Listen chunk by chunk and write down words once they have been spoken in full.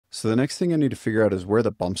So the next thing I need to figure out is where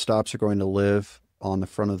the bump stops are going to live on the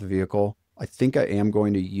front of the vehicle. I think I am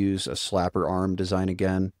going to use a slapper arm design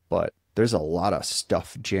again, but there's a lot of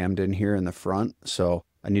stuff jammed in here in the front, so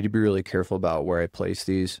I need to be really careful about where I place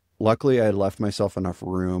these. Luckily, I had left myself enough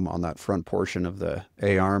room on that front portion of the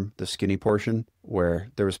A-arm, the skinny portion,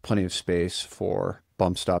 where there was plenty of space for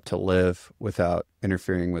bump stop to live without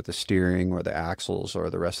interfering with the steering or the axles or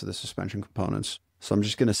the rest of the suspension components. So I'm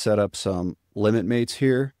just going to set up some limit mates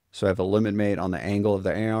here. So I have a limit mate on the angle of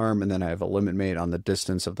the A-arm, and then I have a limit mate on the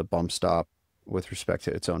distance of the bump stop with respect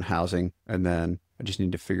to its own housing. And then I just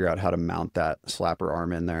need to figure out how to mount that slapper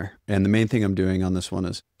arm in there. And the main thing I'm doing on this one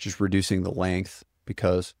is just reducing the length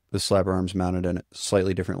because the slapper arm's mounted in a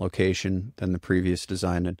slightly different location than the previous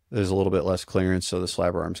design. And there's a little bit less clearance, so the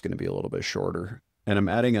slapper arm's going to be a little bit shorter. And I'm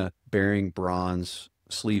adding a bearing bronze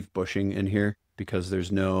sleeve bushing in here because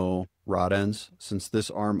there's no rod ends. Since this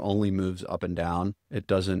arm only moves up and down, it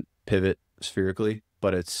doesn't pivot spherically,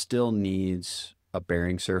 but it still needs a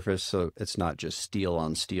bearing surface, so it's not just steel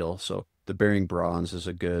on steel. So the bearing bronze is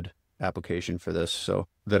a good application for this so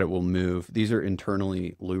that it will move. These are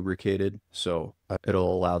internally lubricated, so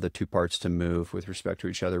it'll allow the two parts to move with respect to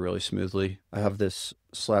each other really smoothly. I have this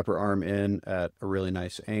slapper arm in at a really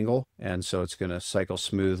nice angle, and so it's going to cycle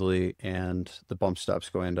smoothly, and the bump stop's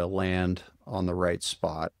going to land on the right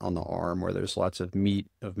spot on the arm where there's lots of meat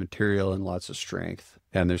of material and lots of strength.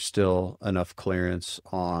 And there's still enough clearance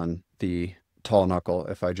on the tall knuckle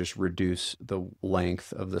if I just reduce the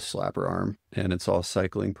length of the slapper arm, and it's all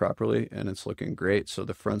cycling properly and it's looking great. So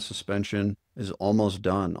the front suspension is almost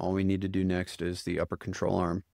done. All we need to do next is the upper control arm.